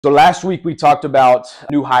So last week we talked about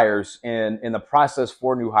new hires and the process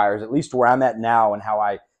for new hires, at least where I'm at now and how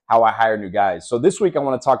I hire new guys. So this week I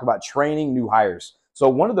want to talk about training new hires. So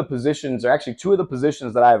one of the positions, or actually two of the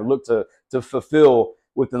positions that I have looked to fulfill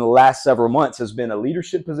within the last several months has been a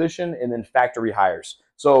leadership position and then factory hires.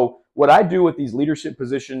 So what I do with these leadership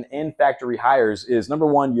position and factory hires is, number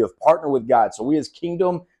one, you have partnered with God. So we as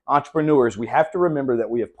kingdom entrepreneurs, we have to remember that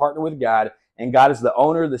we have partnered with God, and God is the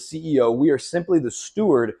owner, the CEO. We are simply the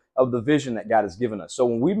steward of the vision that God has given us. So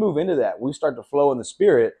when we move into that, we start to flow in the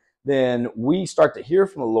Spirit, then we start to hear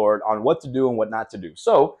from the Lord on what to do and what not to do.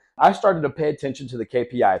 So I started to pay attention to the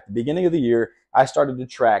KPI. At the beginning of the year, I started to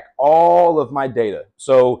track all of my data.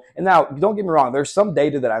 So, and now don't get me wrong, there's some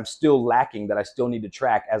data that I'm still lacking that I still need to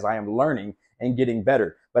track as I am learning and getting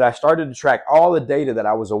better. But I started to track all the data that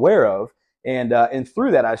I was aware of. And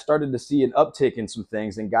through that, I started to see an uptick in some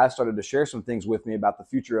things, and God started to share some things with me about the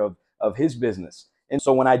future of his business. And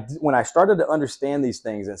so when I started to understand these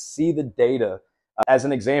things and see the data, as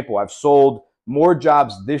an example, I've sold more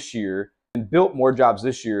jobs this year and built more jobs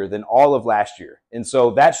this year than all of last year. And so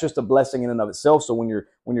that's just a blessing in and of itself. So when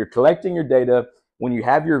you're collecting your data, when you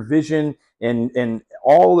have your vision and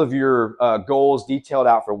all of your goals detailed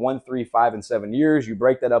out for 1, 3, 5, and 7 years, you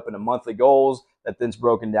break that up into monthly goals that then's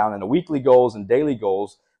broken down into weekly goals and daily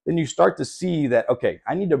goals. Then you start to see that, okay,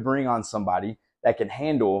 I need to bring on somebody that can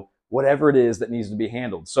handle whatever it is that needs to be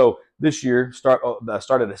handled. So this year,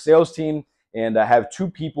 started a sales team, and I have 2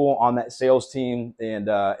 people on that sales team, and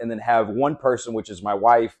then have one person, which is my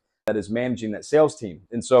wife, that is managing that sales team.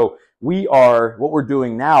 And so what we're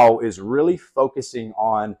doing now is really focusing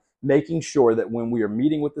on making sure that when we are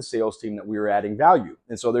meeting with the sales team that we are adding value.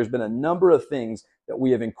 And so there's been a number of things that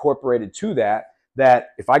we have incorporated to that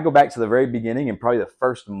if I go back to the very beginning and probably the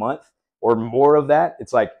first month or more of that,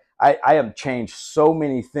 it's like I have changed so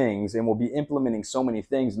many things and will be implementing so many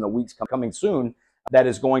things in the weeks coming soon that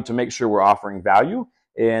is going to make sure we're offering value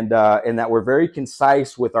and that we're very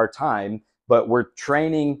concise with our time, but we're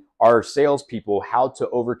training our salespeople how to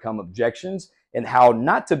overcome objections and how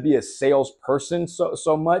not to be a salesperson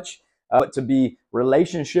so much, but to be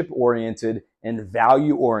relationship oriented and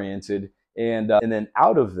value oriented. And then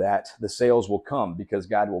out of that, the sales will come because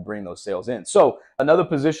God will bring those sales in. So another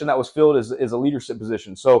position that was filled is a leadership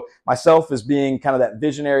position. So myself as being kind of that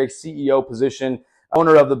visionary CEO position,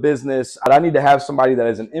 owner of the business, I need to have somebody that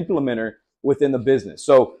is an implementer within the business.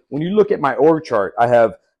 So when you look at my org chart, I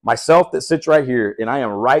have myself that sits right here, and I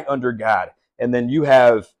am right under God. And then you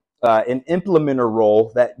have an implementer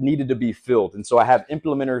role that needed to be filled. And so I have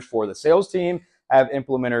implementers for the sales team. I have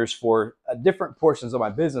implementers for different portions of my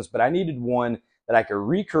business, but I needed one that I could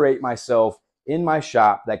recreate myself in my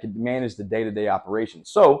shop that could manage the day-to-day operations.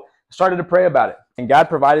 So I started to pray about it, and God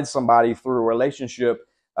provided somebody through a relationship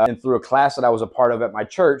and through a class that I was a part of at my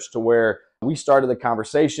church, to where we started the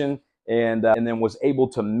conversation and then was able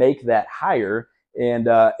to make that hire. And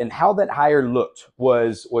how that hire looked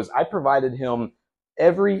was I provided him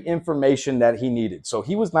every information that he needed. So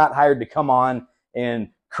he was not hired to come on and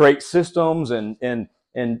create systems and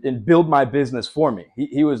build my business for me.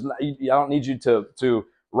 He was, I don't need you to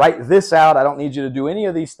write this out. I don't need you to do any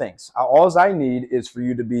of these things. All I need is for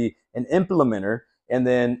you to be an implementer. And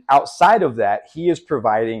then outside of that, he is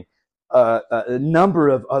providing a number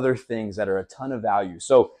of other things that are a ton of value.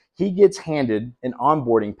 So he gets handed an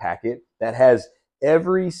onboarding packet that has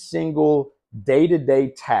every single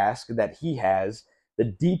day-to-day task that he has, the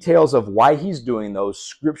details of why he's doing those,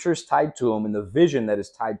 scriptures tied to them, and the vision that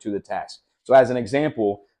is tied to the task. So as an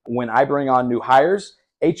example, when I bring on new hires,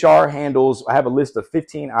 HR handles, I have a list of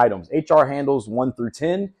 15 items. HR handles 1 through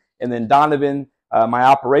 10, and then Donovan, my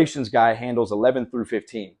operations guy, handles 11 through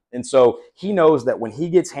 15. And so he knows that when he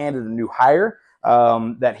gets handed a new hire,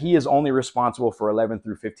 that he is only responsible for 11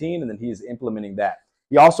 through 15, and then he is implementing that.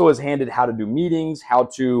 He also is handed how to do meetings, how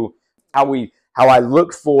I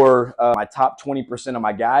look for my top 20% of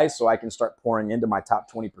my guys so I can start pouring into my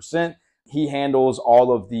top 20%. He handles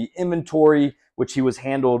all of the inventory, which he was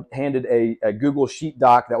handed a Google Sheet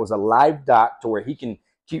doc that was a live doc to where he can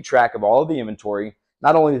keep track of all of the inventory.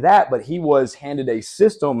 Not only that, but he was handed a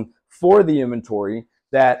system for the inventory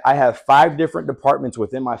that I have 5 different departments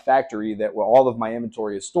within my factory that where all of my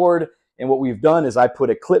inventory is stored. And what we've done is I put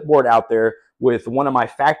a clipboard out there with one of my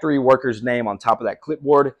factory workers' name on top of that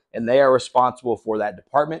clipboard, and they are responsible for that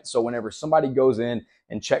department. So whenever somebody goes in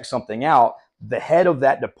and checks something out, the head of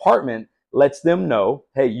that department lets them know,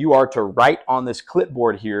 hey, you are to write on this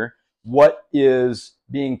clipboard here what is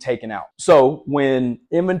being taken out. So when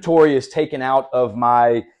inventory is taken out of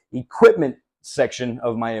my equipment section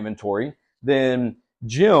of my inventory, then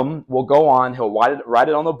Jim will go on, he'll write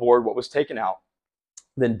it on the board what was taken out.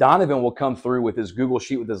 then Donovan will come through with his Google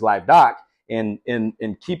Sheet with his live doc and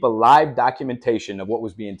keep a live documentation of what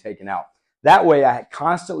was being taken out. That way, I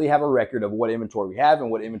constantly have a record of what inventory we have and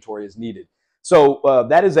what inventory is needed. So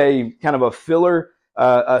that is a kind of a filler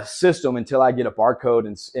system until I get a barcode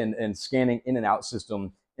and scanning in and out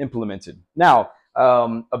system implemented. Now,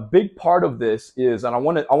 a big part of this is, and I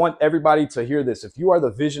want everybody to hear this. If you are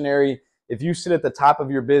the visionary, if you sit at the top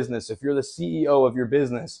of your business, if you're the CEO of your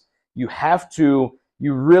business,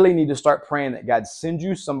 you really need to start praying that God sends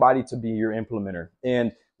you somebody to be your implementer.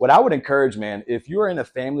 And what I would encourage, man, if you are in a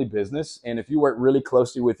family business and if you work really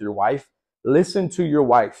closely with your wife, listen to your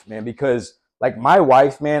wife, man, because like my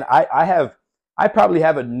wife, man, I probably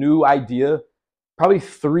have a new idea, probably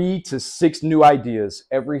 3 to 6 new ideas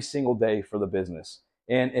every single day for the business.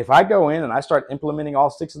 And if I go in and I start implementing all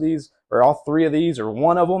 6 of these or all 3 of these or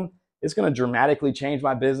one of them, it's going to dramatically change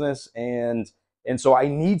my business. And so I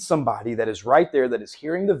need somebody that is right there, that is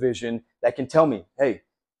hearing the vision, that can tell me, hey,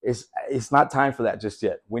 it's not time for that just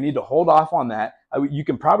yet. We need to hold off on that. You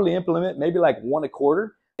can probably implement maybe like 1 a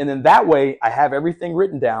quarter. And then that way I have everything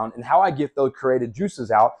written down. And how I get those creative juices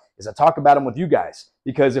out is I talk about them with you guys.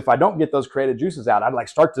 Because if I don't get those creative juices out, I'd like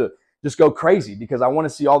start to just go crazy because I want to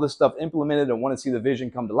see all this stuff implemented and want to see the vision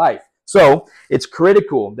come to life. So it's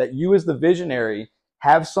critical that you as the visionary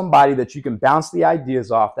have somebody that you can bounce the ideas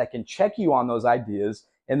off, that can check you on those ideas.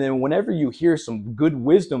 And then whenever you hear some good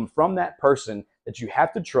wisdom from that person that you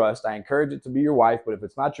have to trust, I encourage it to be your wife. But if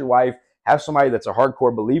it's not your wife, have somebody that's a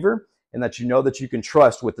hardcore believer and that you know that you can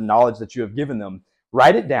trust with the knowledge that you have given them.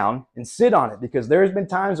 Write it down and sit on it, because there's been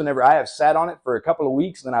times whenever I have sat on it for a couple of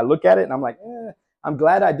weeks and then I look at it and I'm like, I'm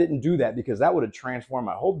glad I didn't do that, because that would have transformed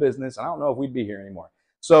my whole business. And I don't know if we'd be here anymore.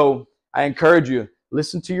 So I encourage you,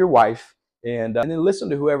 listen to your wife. And then listen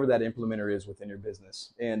to whoever that implementer is within your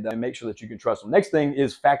business, and make sure that you can trust them. Next thing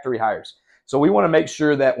is factory hires. So we want to make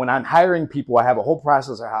sure that when I'm hiring people, I have a whole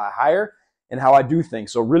process of how I hire and how I do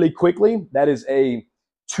things. So really quickly, that is a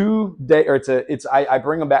 2-day, or I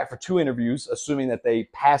bring them back for 2 interviews, assuming that they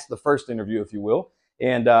pass the first interview, if you will.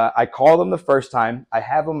 And I call them the first time. I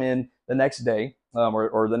have them in the next day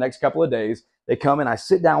or the next couple of days. They come and I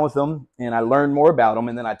sit down with them and I learn more about them.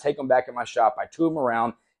 And then I take them back in my shop. I tour them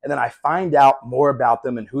around. And then I find out more about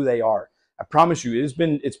them and who they are. I promise you, it's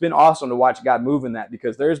been awesome to watch God move in that,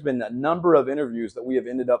 because there's been a number of interviews that we have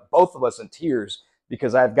ended up, both of us, in tears,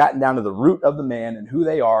 because I've gotten down to the root of the man and who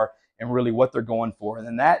they are and really what they're going for. And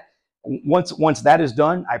then that, once that is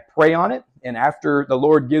done, I pray on it. And after the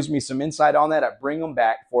Lord gives me some insight on that, I bring them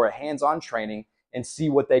back for a hands-on training and see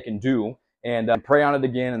what they can do, and pray on it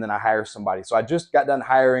again. And then I hire somebody. So I just got done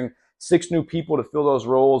hiring 6 new people to fill those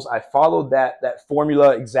roles. I followed that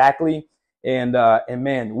formula exactly. And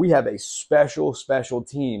man, we have a special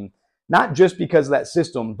team, not just because of that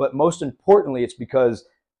system, but most importantly, it's because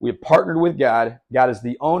we have partnered with God. God is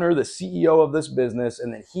the owner, the CEO of this business,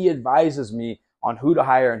 and then he advises me on who to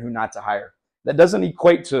hire and who not to hire. That doesn't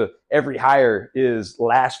equate to every hire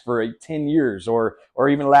lasts for 10 years or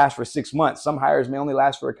even last for 6 months. Some hires may only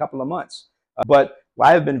last for a couple of months. But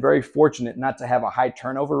I have been very fortunate not to have a high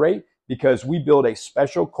turnover rate, because we build a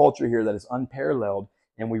special culture here that is unparalleled,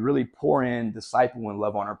 and we really pour in, disciple, and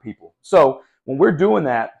love on our people. So when we're doing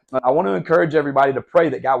that, I want to encourage everybody to pray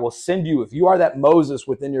that God will send you, if you are that Moses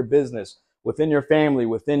within your business, within your family,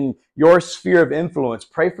 within your sphere of influence,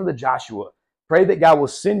 pray for the Joshua. Pray that God will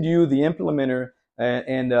send you the implementer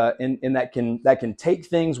and that can take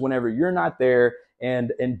things whenever you're not there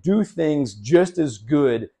and do things just as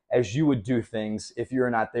good as you would do things if you're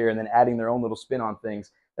not there, and then adding their own little spin on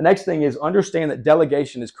things. The next thing is understand that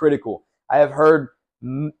delegation is critical. I have heard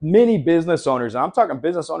many business owners, and I'm talking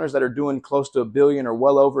business owners that are doing close to $1 billion or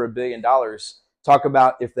well over $1 billion, talk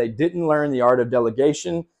about if they didn't learn the art of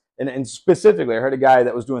delegation. And specifically, I heard a guy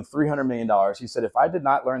that was doing $300 million. He said, if I did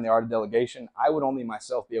not learn the art of delegation, I would only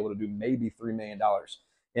myself be able to do maybe $3 million.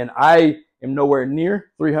 And I am nowhere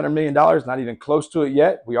near $300 million, not even close to it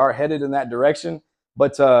yet. We are headed in that direction.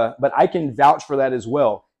 But I can vouch for that as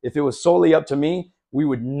well. If it was solely up to me, we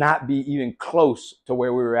would not be even close to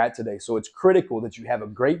where we were at today. So it's critical that you have a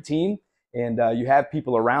great team and you have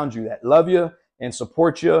people around you that love you and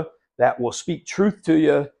support you, that will speak truth to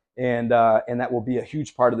you, and that will be a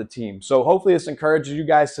huge part of the team. So hopefully this encourages you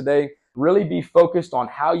guys today. Really be focused on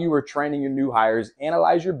how you are training your new hires,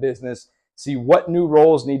 analyze your business, see what new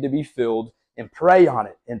roles need to be filled, and pray on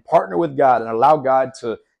it and partner with God and allow God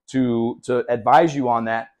to advise you on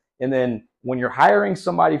that. And then when you're hiring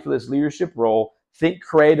somebody for this leadership role, think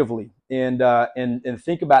creatively and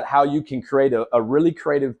think about how you can create a really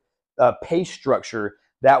creative pay structure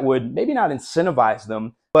that would maybe not incentivize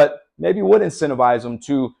them, but maybe would incentivize them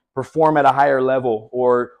to perform at a higher level,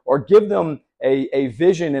 or give them a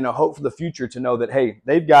vision and a hope for the future to know that, hey,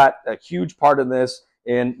 they've got a huge part in this,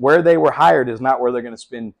 and where they were hired is not where they're going to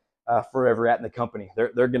spend forever at in the company.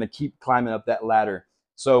 They're going to keep climbing up that ladder.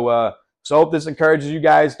 So so I hope this encourages you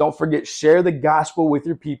guys. Don't forget, share the gospel with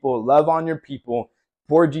your people, love on your people,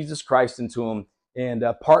 pour Jesus Christ into them, and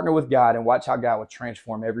partner with God, and watch how God will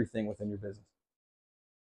transform everything within your business.